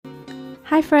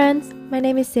Hi, friends. My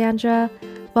name is Sandra.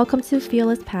 Welcome to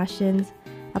Fearless Passions,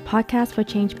 a podcast for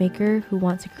change maker who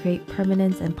wants to create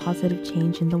permanence and positive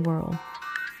change in the world.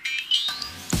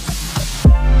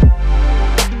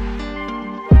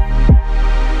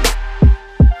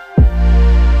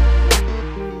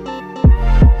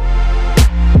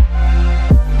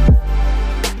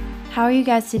 How are you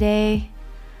guys today?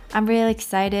 I'm really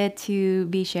excited to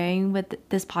be sharing with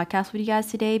this podcast with you guys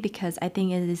today because I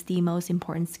think it is the most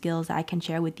important skills I can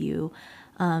share with you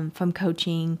from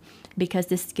coaching, because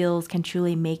these skills can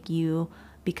truly make you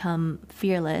become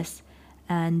fearless.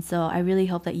 And so I really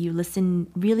hope that you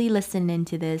really listen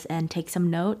into this and take some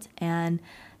notes, and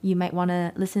you might want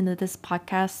to listen to this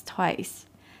podcast twice.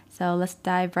 So let's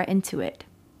dive right into it.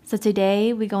 So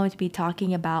today we're going to be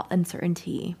talking about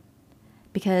uncertainty,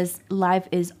 because life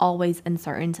is always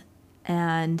uncertain,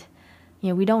 and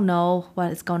we don't know what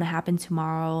is going to happen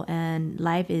tomorrow, and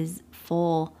life is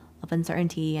full of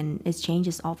uncertainty and it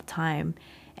changes all the time.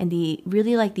 And the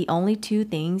only two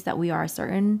things that we are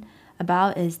certain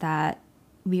about is that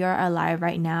we are alive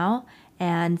right now,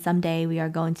 and someday we are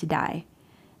going to die.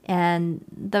 And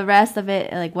the rest of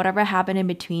it, like whatever happened in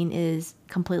between, is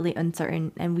completely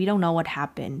uncertain and we don't know what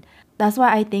happened. That's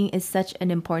why I think it's such an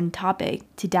important topic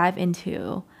to dive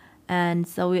into. And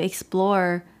so we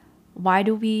explore, why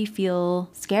do we feel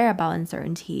scared about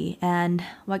uncertainty and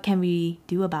what can we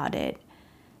do about it?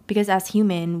 Because as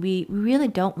human, we really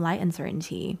don't like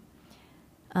uncertainty.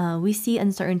 We see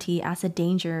uncertainty as a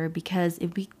danger, because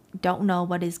if we don't know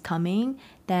what is coming,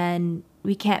 then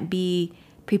we can't be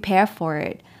prepared for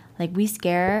it. Like, we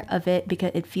scare of it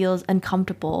because it feels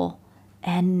uncomfortable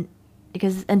and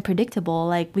because it's unpredictable.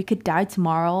 Like, we could die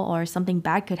tomorrow or something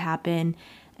bad could happen,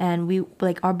 and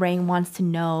our brain wants to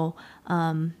know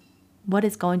what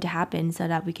is going to happen so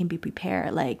that we can be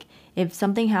prepared. Like, if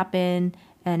something happened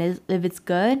and if it's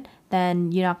good,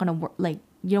 then you're not gonna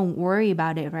you don't worry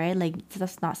about it, right? Like,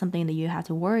 that's not something that you have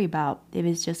to worry about if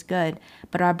it's just good.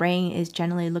 But our brain is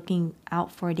generally looking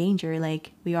out for danger.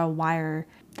 Like, we are wired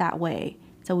that way.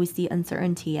 So we see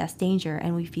uncertainty as danger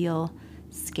and we feel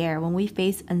scared. When we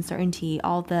face uncertainty,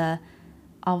 all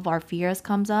of our fears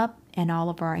comes up, and all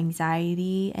of our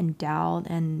anxiety and doubt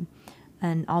and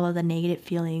all of the negative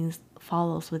feelings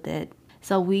follows with it.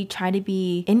 So we try to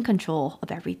be in control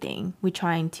of everything. We're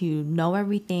trying to know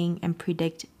everything and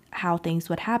predict how things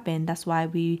would happen. That's why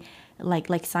we like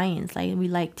science. Like, we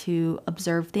like to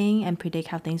observe things and predict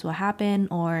how things will happen.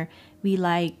 Or we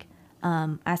like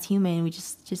as human, we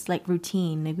just like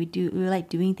routine. Like, we like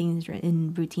doing things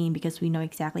in routine because we know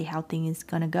exactly how things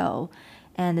gonna go.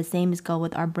 And the same is go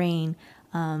with our brain.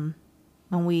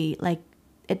 When we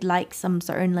like some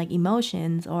certain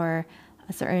emotions or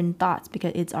certain thoughts,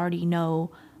 because it's already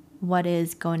know what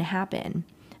is going to happen.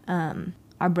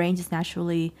 Our brain just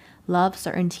naturally loves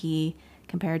certainty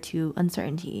compared to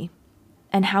uncertainty.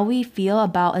 And how we feel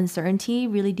about uncertainty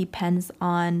really depends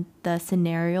on the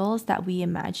scenarios that we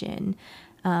imagine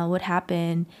would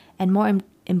happen, and more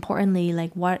importantly,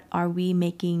 what are we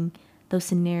making those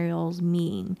scenarios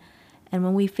mean. And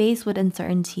when we face with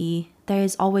uncertainty, there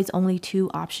is always only two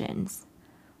options.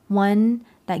 One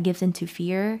that gives into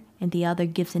fear, and the other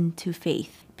gives into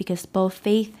faith, because both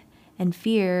faith and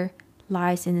fear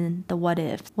lies in the what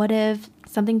if. What if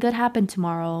something good happened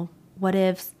tomorrow? What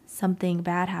if something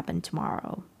bad happened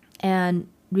tomorrow? And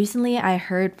recently I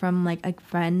heard from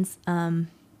friends,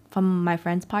 from my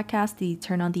friend's podcast, the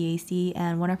Turn on the AC,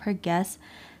 and one of her guests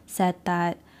said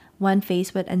that when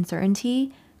faced with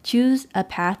uncertainty, choose a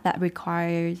path that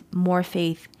requires more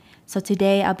faith. So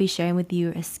today I'll be sharing with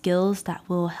you skills that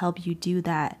will help you do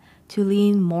that, to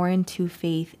lean more into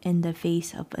faith in the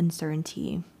face of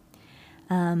uncertainty.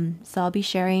 So I'll be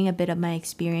sharing a bit of my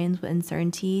experience with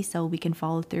uncertainty so we can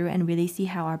follow through and really see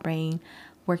how our brain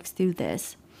works through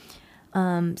this.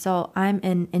 So I'm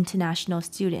an international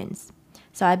student.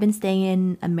 So I've been staying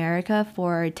in America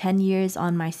for 10 years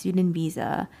on my student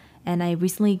visa, and I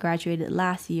recently graduated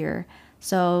last year.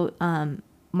 So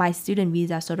my student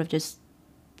visa sort of just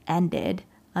ended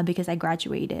because I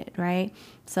graduated, right?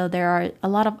 So there are a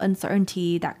lot of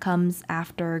uncertainty that comes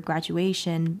after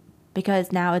graduation,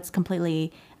 because now it's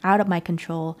completely out of my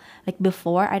control. Like,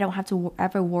 before, I don't have to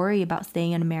ever worry about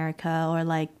staying in America or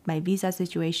my visa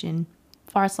situation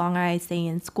for as long as I stay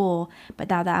in school. But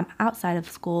now that I'm outside of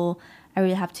school, I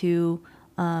really have to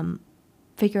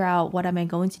figure out what am I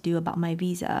going to do about my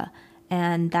visa.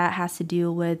 And that has to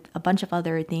do with a bunch of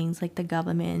other things, like the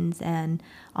governments and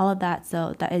all of that.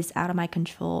 So that is out of my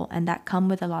control, and that come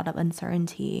with a lot of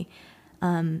uncertainty.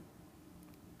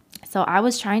 So I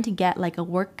was trying to get a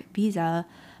work visa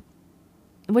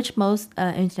which most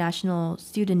international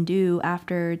students do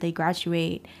after they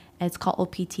graduate. It's called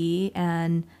OPT,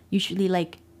 and usually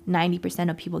like 90%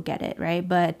 of people get it, right?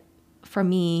 But for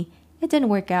me, it didn't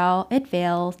work out. It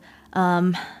failed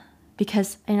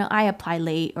because I applied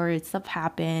late or stuff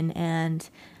happened, and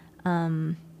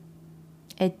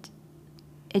it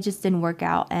it just didn't work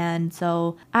out. And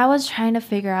so I was trying to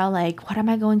figure out like what am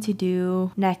I going to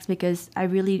do next, because I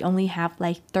really only have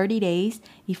like 30 days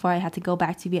before I had to go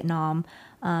back to Vietnam.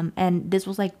 And this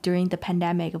was like during the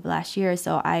pandemic of last year,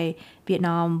 so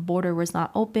Vietnam border was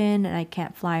not open and I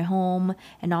can't fly home,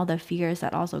 and all the fears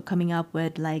that also coming up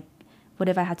with like, what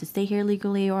if I have to stay here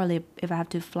legally, or if I have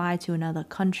to fly to another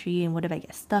country, and what if I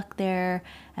get stuck there,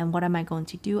 and what am I going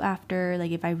to do after,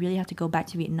 like if I really have to go back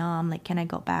to Vietnam, like can I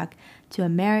go back to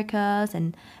Americas,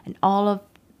 and all of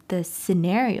the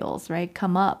scenarios, right,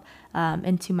 come up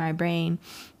into my brain.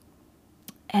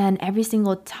 And every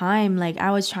single time, like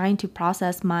I was trying to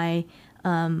process my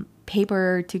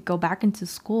paper to go back into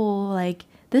school, like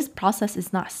this process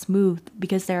is not smooth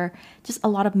because there are just a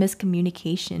lot of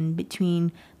miscommunication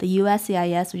between the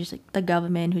USCIS, which is like the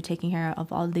government who's taking care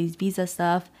of all these visa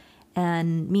stuff,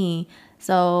 and me.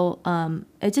 So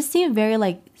it just seemed very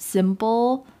like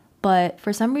simple, but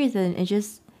for some reason it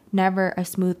just never a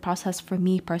smooth process for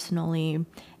me personally.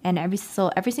 And every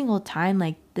single time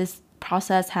like this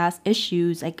process has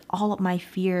issues, like all of my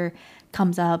fear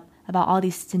comes up about all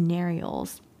these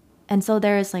scenarios. And so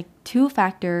there's like two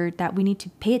factors that we need to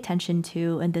pay attention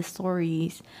to in the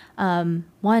stories.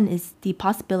 One is the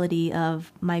possibility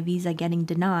of my visa getting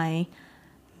denied,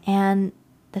 and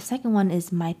the second one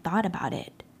is my thought about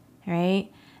it, right?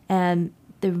 And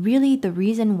the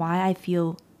reason why I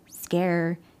feel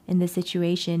scared in this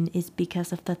situation is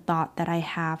because of the thought that I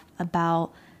have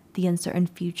about the uncertain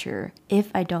future if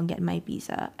I don't get my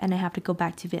visa and I have to go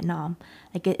back to Vietnam.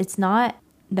 Like it's not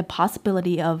the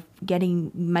possibility of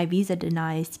getting my visa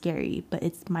denied is scary, but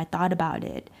it's my thought about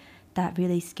it that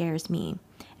really scares me.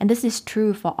 And this is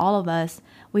true for all of us.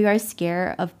 We are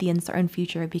scared of the uncertain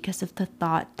future because of the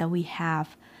thought that we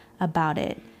have about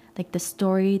it, like the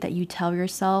story that you tell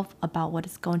yourself about what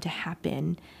is going to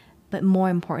happen, but more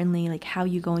importantly, like how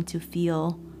you're going to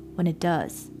feel when it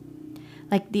does.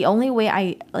 Like the only way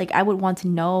I would want to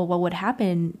know what would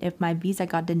happen if my visa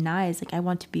got denied is like I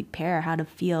want to prepare how to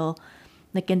feel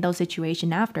like in those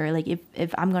situations after. Like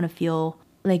if I'm gonna feel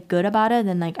like good about it,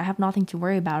 then like I have nothing to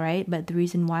worry about, right? But the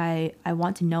reason why I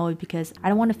want to know is because I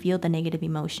don't want to feel the negative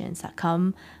emotions that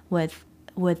come with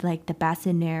like the bad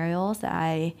scenarios that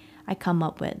I come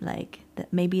up with, like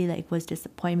that maybe like was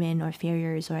disappointment or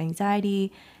failures or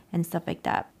anxiety and stuff like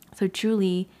that. So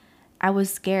truly, I was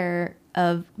scared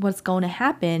of what's going to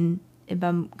happen if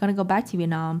I'm going to go back to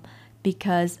Vietnam,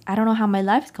 because I don't know how my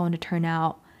life is going to turn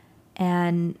out.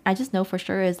 And I just know for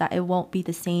sure is that it won't be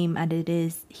the same as it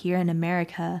is here in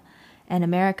America. And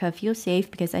America feels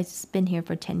safe because I've just been here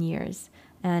for 10 years.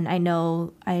 And I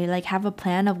know I like have a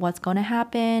plan of what's going to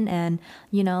happen, and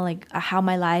like how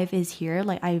my life is here.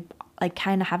 Like I like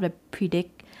kind of have to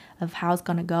predict of how it's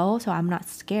gonna go, so I'm not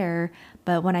scared.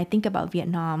 But when I think about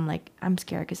Vietnam, like I'm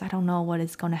scared because I don't know what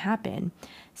is gonna happen.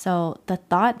 So the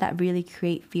thought that really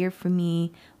create fear for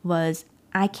me was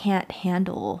I can't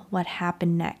handle what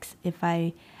happened next if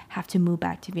I have to move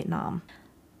back to Vietnam.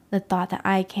 The thought that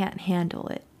I can't handle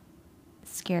it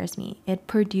scares me. It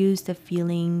produced the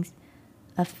feelings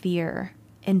of fear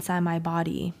inside my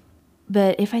body.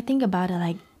 But if I think about it,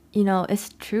 like it's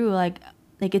true, like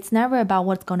it's never about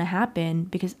what's going to happen,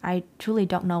 because I truly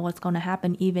don't know what's going to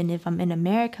happen even if I'm in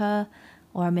America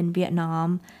or I'm in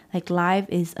Vietnam. Like life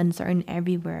is uncertain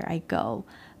everywhere I go.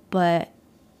 But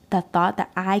the thought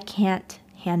that I can't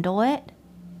handle it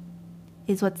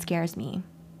is what scares me.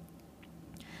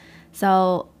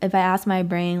 So if I ask my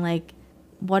brain like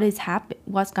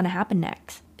what's going to happen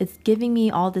next, it's giving me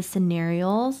all the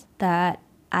scenarios that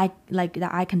I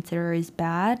consider is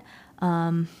bad.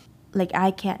 Like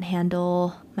I can't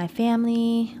handle my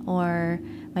family or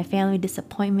my family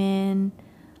disappointment.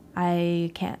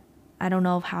 I don't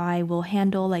know how I will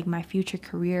handle like my future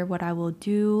career, what I will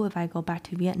do if I go back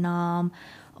to Vietnam,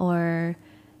 or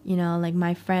like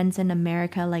my friends in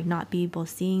America, like not be able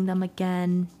seeing them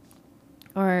again,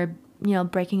 or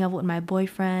breaking up with my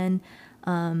boyfriend,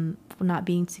 not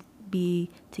being to be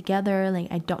together.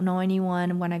 Like I don't know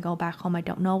anyone when I go back home. I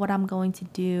don't know what I'm going to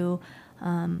do.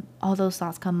 All those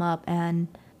thoughts come up, and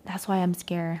that's why I'm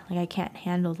scared. Like I can't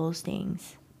handle those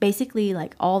things. Basically,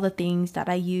 like all the things that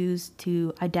I use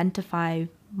to identify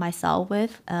myself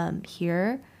with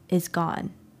here is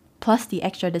gone. Plus the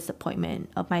extra disappointment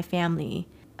of my family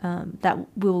that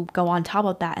will go on top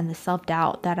of that, and the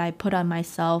self-doubt that I put on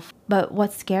myself. But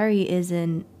what's scary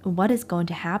isn't what is going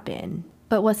to happen.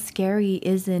 But what's scary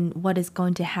isn't what is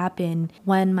going to happen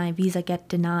when my visa get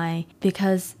denied.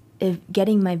 Because if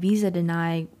getting my visa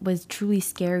denied was truly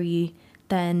scary,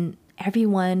 then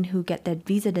everyone who get that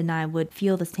visa denied would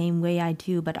feel the same way I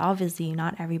do. But obviously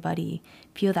not everybody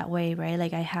feel that way, right?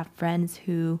 Like I have friends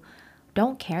who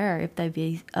don't care if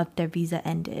their visa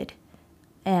ended,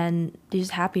 and they're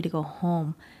just happy to go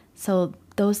home. So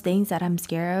those things that I'm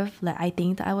scared of, like I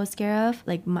think that I was scared of,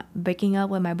 like breaking up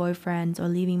with my boyfriends or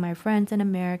leaving my friends in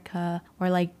America, or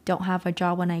like don't have a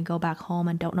job when I go back home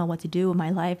and don't know what to do with my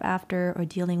life after, or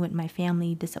dealing with my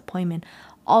family disappointment,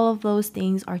 all of those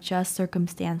things are just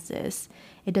circumstances.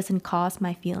 It doesn't cause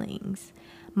my feelings.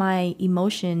 My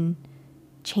emotion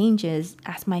changes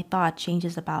as my thought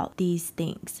changes about these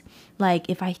things. Like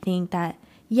if I think that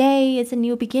yay, it's a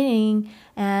new beginning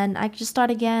and I just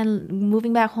start again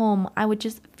moving back home, I would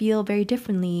just feel very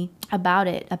differently about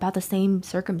it, about the same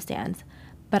circumstance.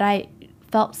 But I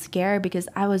felt scared because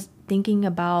I was thinking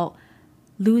about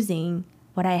losing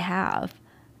what I have.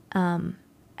 And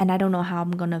I don't know how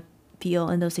I'm going to feel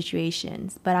in those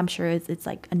situations, but I'm sure it's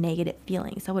like a negative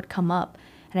feeling. So it would come up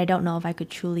and I don't know if I could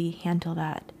truly handle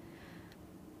that.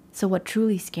 So what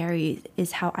truly scary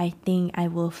is how I think I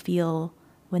will feel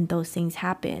when those things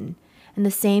happen. And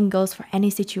the same goes for any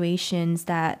situations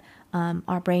that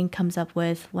our brain comes up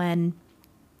with when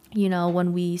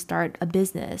we start a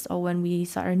business, or when we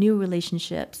start a new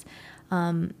relationships,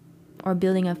 or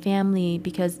building a family,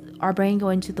 because our brain go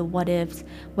into the what ifs.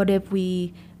 What if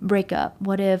we break up?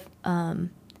 What if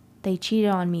they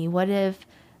cheated on me? What if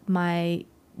my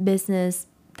business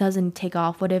doesn't take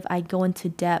off? What if I go into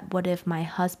debt? What if my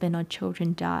husband or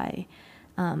children die?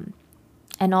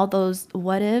 And all those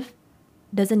what if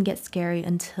doesn't get scary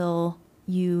until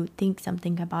you think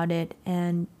something about it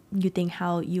and you think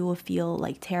how you will feel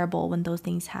like terrible when those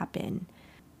things happen.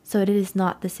 So it is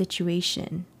not the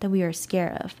situation that we are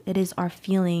scared of. It is our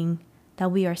feeling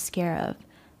that we are scared of.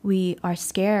 We are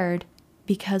scared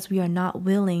because we are not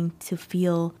willing to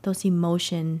feel those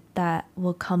emotions that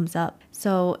will comes up.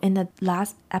 So in the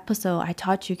last episode, I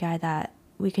taught you guys that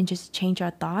we can just change our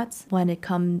thoughts when it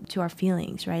comes to our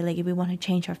feelings, right? Like if we want to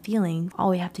change our feelings, all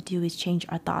we have to do is change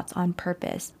our thoughts on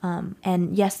purpose.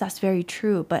 And yes, that's very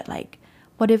true. But like,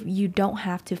 what if you don't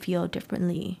have to feel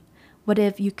differently? What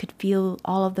if you could feel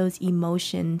all of those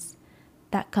emotions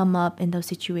that come up in those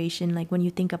situations? Like when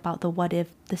you think about the what if,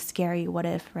 the scary what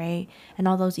if, right? And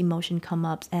all those emotions come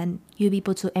up and you'll be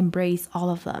able to embrace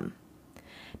all of them.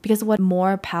 Because what's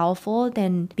more powerful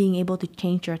than being able to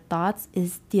change your thoughts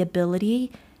is the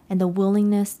ability and the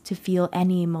willingness to feel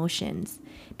any emotions.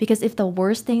 Because if the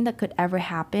worst thing that could ever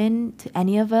happen to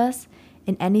any of us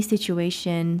in any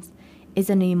situations is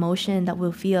an emotion that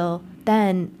we'll feel,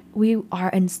 then we are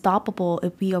unstoppable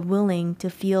if we are willing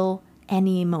to feel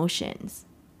any emotions,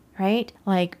 right?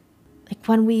 Like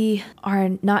when we are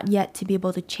not yet to be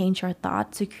able to change our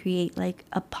thoughts to create like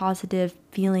a positive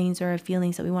feelings or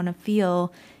feelings that we want to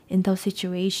feel in those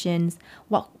situations,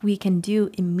 what we can do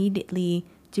immediately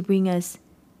to bring us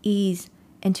ease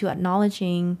into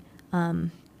acknowledging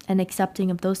and accepting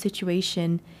of those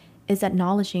situations is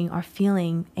acknowledging our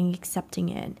feeling and accepting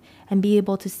it, and be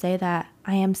able to say that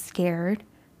I am scared,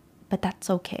 but that's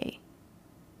okay.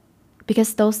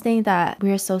 Because those things that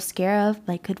we're so scared of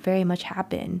like could very much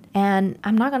happen. And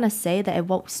I'm not gonna say that it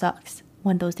won't suck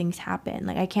when those things happen.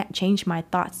 Like I can't change my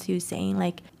thoughts to saying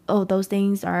like, oh, those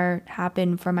things are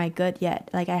happen for my good yet.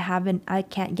 Like I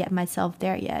can't get myself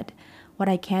there yet. What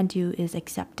I can do is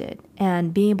accept it.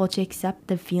 And being able to accept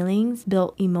the feelings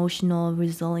build emotional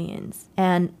resilience.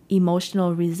 And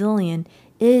emotional resilience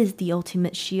is the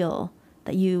ultimate shield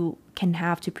that you can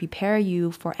have to prepare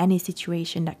you for any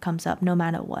situation that comes up, no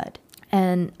matter what.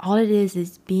 And all it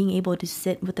is being able to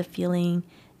sit with the feeling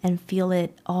and feel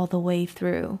it all the way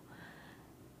through.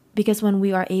 Because when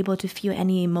we are able to feel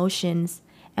any emotions,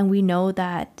 and we know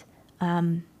that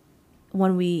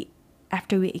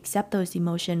after we accept those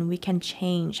emotions, we can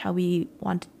change how we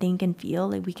want to think and feel.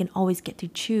 Like we can always get to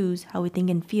choose how we think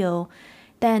and feel.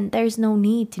 Then there's no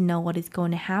need to know what is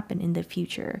going to happen in the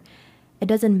future. It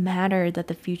doesn't matter that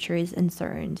the future is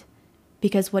uncertain,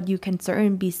 because what you can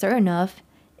be certain of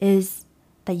is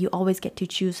that you always get to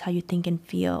choose how you think and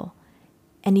feel.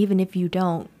 And even if you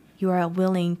don't, you are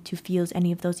willing to feel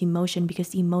any of those emotions,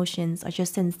 because emotions are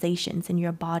just sensations in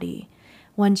your body.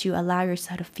 Once you allow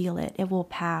yourself to feel it, it will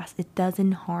pass. It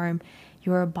doesn't harm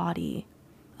your body.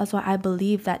 That's why I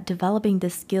believe that developing the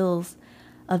skills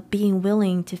of being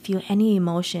willing to feel any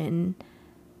emotion,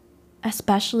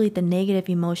 especially the negative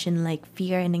emotion like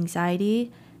fear and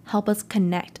anxiety, help us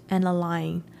connect and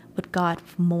align with God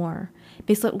more.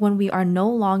 Because when we are no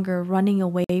longer running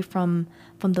away from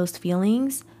those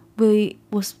feelings, we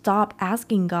will stop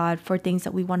asking God for things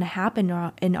that we want to happen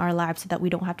in our lives so that we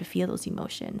don't have to feel those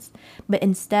emotions. But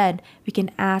instead, we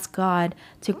can ask God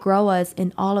to grow us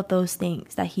in all of those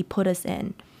things that He put us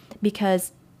in,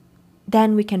 because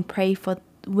then we can pray for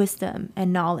wisdom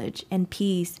and knowledge and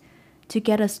peace to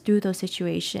get us through those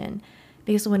situations.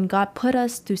 Because when God put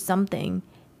us through something,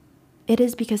 it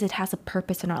is because it has a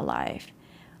purpose in our life.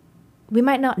 We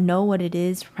might not know what it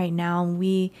is right now.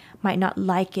 We might not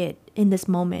like it in this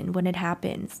moment when it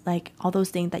happens, like all those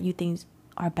things that you think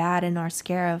are bad and are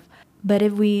scared of. But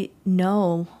if we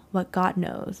know what God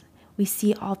knows, we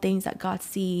see all things that God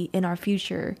sees in our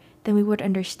future, then we would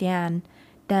understand.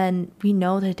 Then we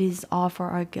know that it is all for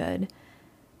our good.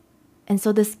 And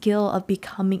so the skill of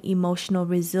becoming emotional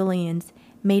resilience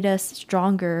made us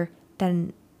stronger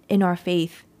than in our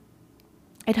faith.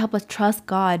 It helped us trust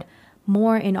God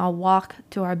more in our walk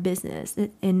to our business,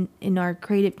 in our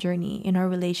creative journey, in our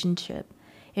relationship,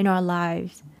 in our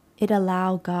lives. It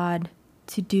allowed God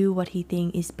to do what He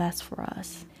thinks is best for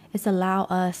us. It's allowed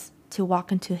us to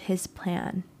walk into His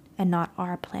plan and not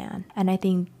our plan. And I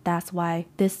think that's why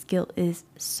this skill is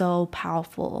so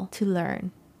powerful to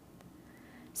learn.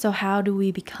 So how do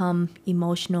we become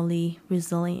emotionally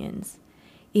resilient?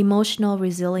 Emotional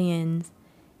resilience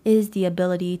is the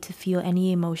ability to feel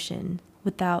any emotion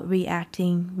without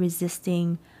reacting,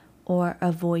 resisting, or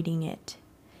avoiding it.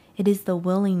 It is the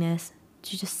willingness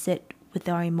to just sit with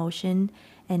our emotion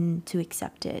and to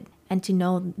accept it, and to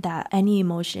know that any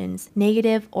emotions,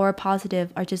 negative or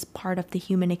positive, are just part of the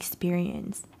human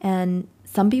experience. And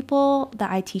some people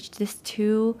that I teach this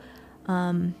to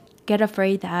get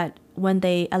afraid that when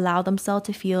they allow themselves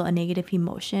to feel a negative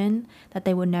emotion, that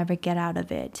they would never get out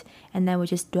of it, and then would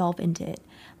just delve into it.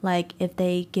 Like if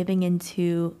they giving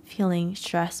into feeling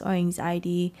stress or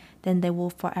anxiety, then they will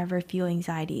forever feel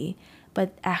anxiety.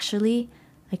 But actually,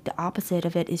 like the opposite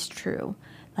of it is true.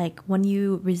 Like when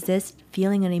you resist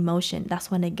feeling an emotion,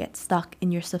 that's when it gets stuck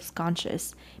in your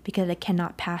subconscious because it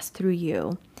cannot pass through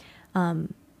you.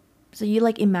 So you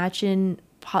like imagine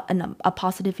a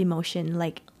positive emotion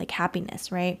like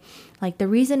happiness, right? Like the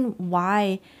reason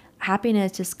why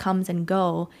happiness just comes and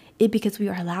go is because we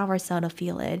allow ourselves to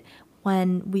feel it.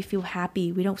 When we feel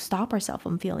happy, we don't stop ourselves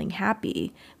from feeling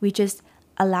happy. We just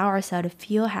allow ourselves to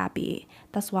feel happy.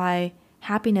 That's why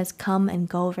happiness come and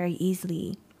go very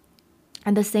easily.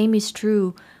 And the same is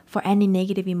true for any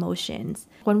negative emotions.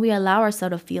 When we allow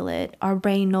ourselves to feel it, our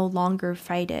brain no longer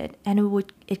fight it, and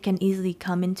it can easily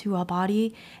come into our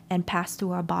body and pass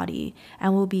through our body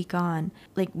and will be gone.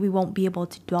 Like we won't be able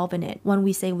to dwell in it. When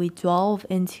we say we delve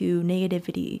into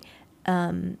negativity,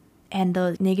 and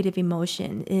the negative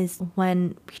emotion is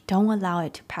when we don't allow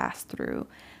it to pass through,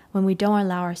 when we don't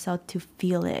allow ourselves to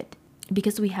feel it.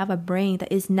 Because we have a brain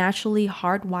that is naturally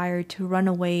hardwired to run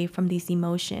away from these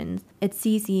emotions. It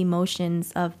sees the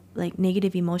emotions of like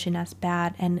negative emotion as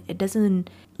bad, and it doesn't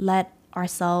let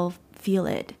ourselves feel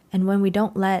it. And when we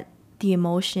don't let the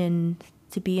emotion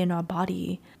to be in our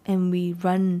body and we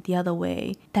run the other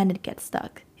way, then it gets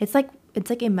stuck. It's like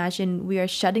imagine we are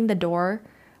shutting the door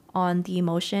on the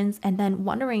emotions and then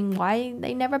wondering why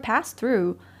they never pass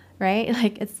through, right?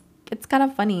 Like it's kind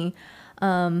of funny.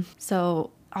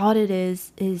 So all it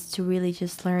is to really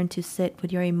just learn to sit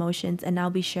with your emotions, and I'll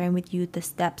be sharing with you the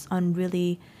steps on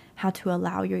really how to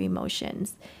allow your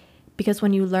emotions. Because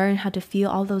when you learn how to feel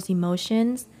all those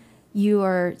emotions, you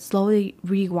are slowly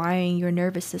rewiring your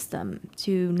nervous system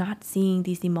to not seeing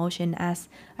these emotions as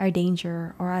a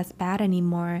danger or as bad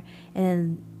anymore.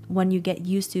 And when you get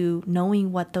used to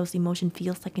knowing what those emotions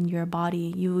feels like in your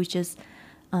body, you just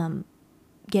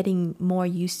getting more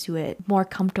used to it, more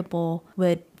comfortable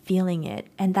with feeling it.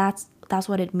 And that's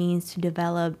what it means to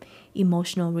develop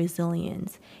emotional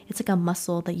resilience. It's like a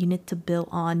muscle that you need to build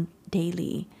on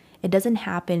daily. It doesn't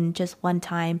happen just one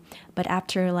time, but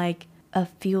after like a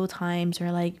few times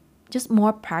or like just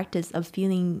more practice of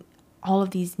feeling all of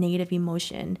these negative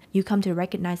emotion, you come to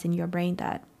recognize in your brain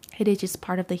that it is just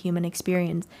part of the human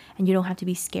experience, and you don't have to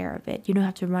be scared of it. You don't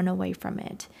have to run away from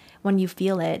it. When you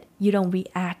feel it, you don't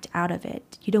react out of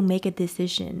it. You don't make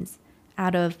decisions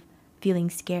out of feeling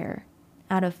scared,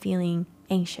 out of feeling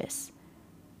anxious.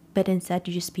 But instead,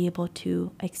 you just be able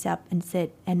to accept and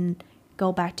sit and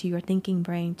go back to your thinking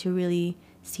brain to really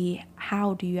see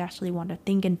how do you actually want to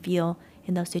think and feel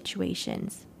in those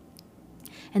situations.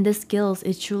 And this skills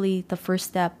is truly the first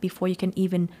step before you can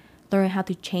even learn how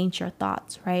to change your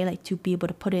thoughts, right? Like to be able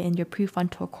to put it in your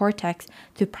prefrontal cortex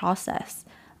to process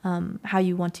how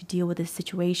you want to deal with the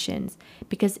situations.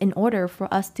 Because in order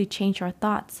for us to change our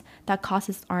thoughts that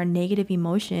causes our negative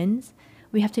emotions,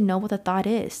 we have to know what the thought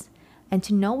is. And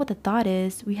to know what the thought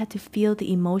is, we have to feel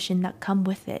the emotion that come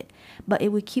with it. But if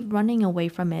we keep running away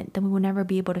from it, then we will never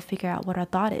be able to figure out what our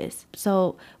thought is.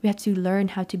 So we have to learn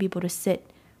how to be able to sit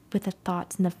with the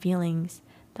thoughts and the feelings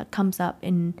that comes up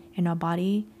in our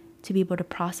body to be able to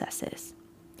process this.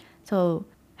 So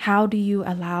how do you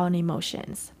allow an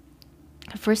emotions?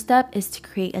 The first step is to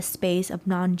create a space of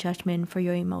non-judgment for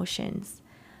your emotions.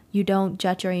 You don't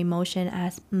judge your emotion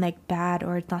as like bad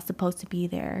or it's not supposed to be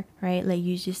there, right? Like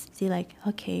you just see like,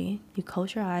 okay, you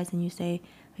close your eyes and you say,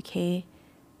 okay,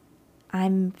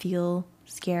 I feel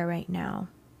scared right now.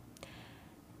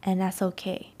 And that's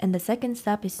okay. And the second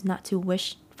step is not to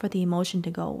wish for the emotion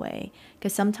to go away.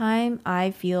 Because sometimes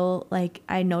I feel like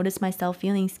I notice myself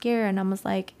feeling scared and I'm just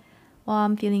like, well,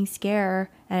 I'm feeling scared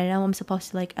and I know I'm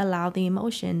supposed to like allow the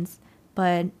emotions,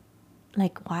 but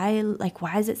why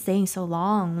is it staying so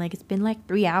long? Like it's been like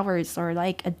 3 hours or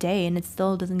like a day and it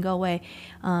still doesn't go away.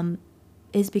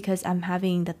 Is because I'm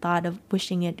having the thought of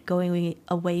wishing it going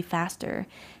away faster,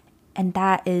 and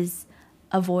that is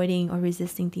avoiding or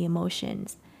resisting the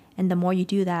emotions. And the more you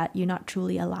do that, you're not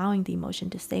truly allowing the emotion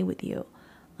to stay with you,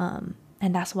 and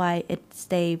that's why it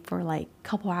stayed for like a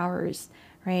couple hours,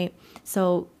 right?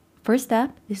 So first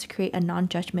step is to create a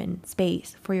non-judgment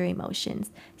space for your emotions.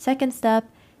 Second step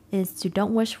is to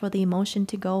don't wish for the emotion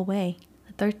to go away.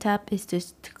 The third step is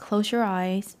just to close your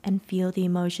eyes and feel the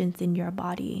emotions in your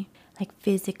body. Like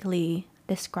physically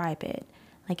describe it.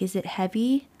 Like, is it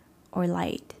heavy or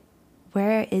light?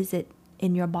 Where is it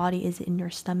in your body? Is it in your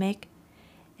stomach?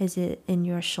 Is it in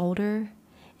your shoulder?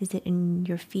 Is it in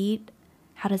your feet?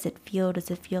 How does it feel? Does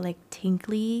it feel like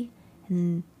tingly?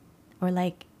 Or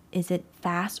like, is it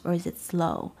fast or is it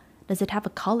slow? Does it have a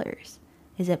colors?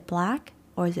 Is it black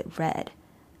or is it red?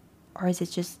 Or is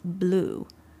it just blue?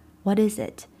 What is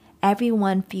it?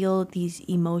 Everyone feel these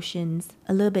emotions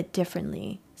a little bit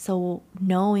differently. So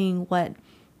knowing what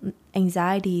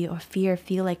anxiety or fear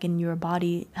feel like in your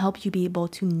body helps you be able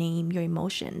to name your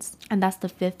emotions. And that's the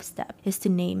fifth step, is to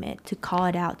name it, to call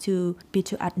it out, to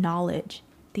acknowledge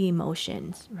the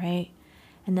emotions, right?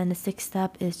 And then the sixth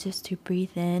step is just to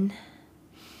breathe in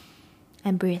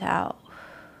and breathe out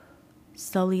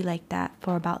slowly like that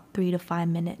for about 3 to 5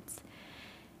 minutes.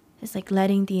 It's like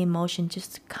letting the emotion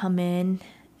just come in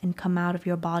and come out of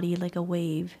your body like a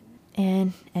wave,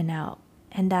 in and out.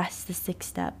 And that's the 6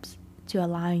 steps to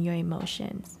allowing your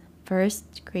emotions.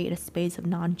 First, create a space of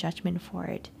non-judgment for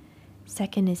it.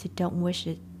 Second is to don't wish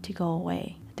it to go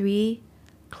away. 3,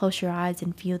 close your eyes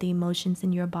and feel the emotions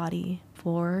in your body.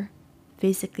 4,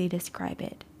 physically describe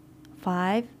it.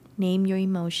 5, name your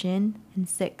emotion. And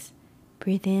 6,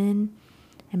 breathe in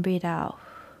and breathe out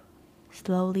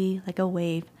slowly like a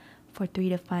wave for 3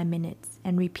 to 5 minutes,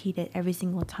 and repeat it every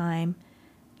single time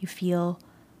you feel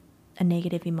a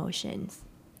negative emotions.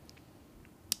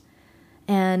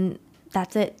 And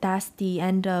that's it. That's the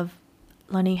end of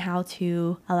learning how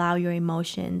to allow your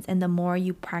emotions. And the more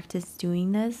you practice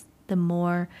doing this, the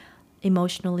more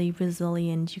emotionally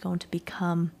resilient you're going to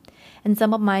become. And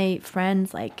some of my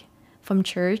friends, like from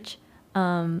church,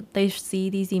 they see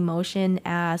these emotions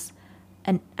as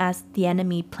the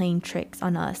enemy playing tricks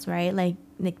on us, right? Like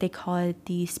they call it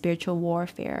the spiritual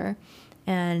warfare.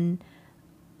 And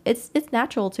it's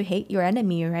natural to hate your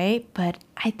enemy, right? But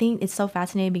I think it's so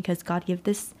fascinating because God gave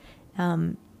this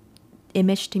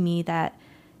image to me that,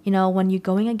 when you're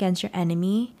going against your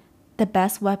enemy, the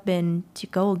best weapon to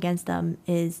go against them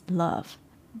is love.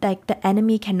 Like the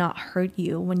enemy cannot hurt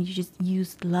you when you just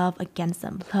use love against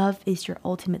them. Love is your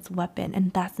ultimate weapon,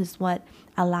 and that is what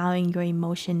allowing your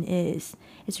emotion is.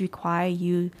 It's require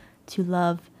you to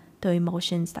love the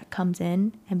emotions that comes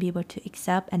in and be able to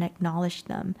accept and acknowledge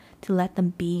them, to let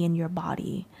them be in your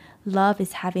body. Love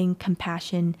is having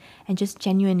compassion and just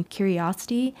genuine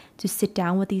curiosity to sit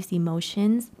down with these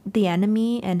emotions, the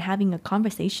enemy, and having a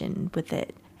conversation with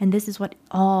it. And this is what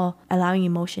all allowing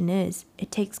emotion is.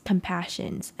 It takes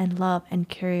compassion and love and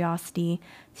curiosity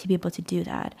to be able to do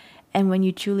that. And when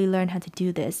you truly learn how to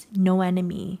do this, no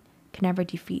enemy can ever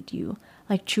defeat you.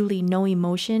 Like truly no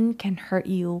emotion can hurt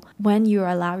you when you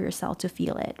allow yourself to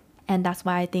feel it. And that's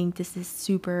why I think this is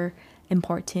super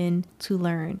important to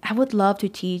learn. I would love to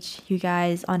teach you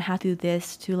guys on how to do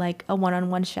this to like a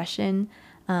one-on-one session.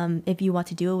 if you want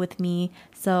to do it with me.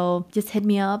 So just hit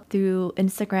me up through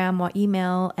Instagram or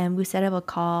email, and we set up a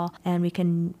call and we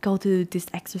can go through this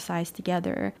exercise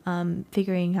together,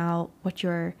 figuring out what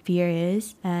your fear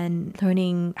is and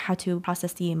learning how to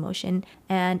process the emotion.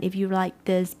 And if you like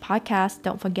this podcast,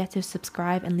 don't forget to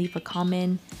subscribe and leave a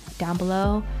comment down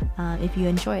below if you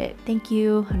enjoy it. Thank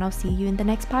you, and I'll see you in the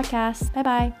next podcast. Bye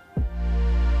bye.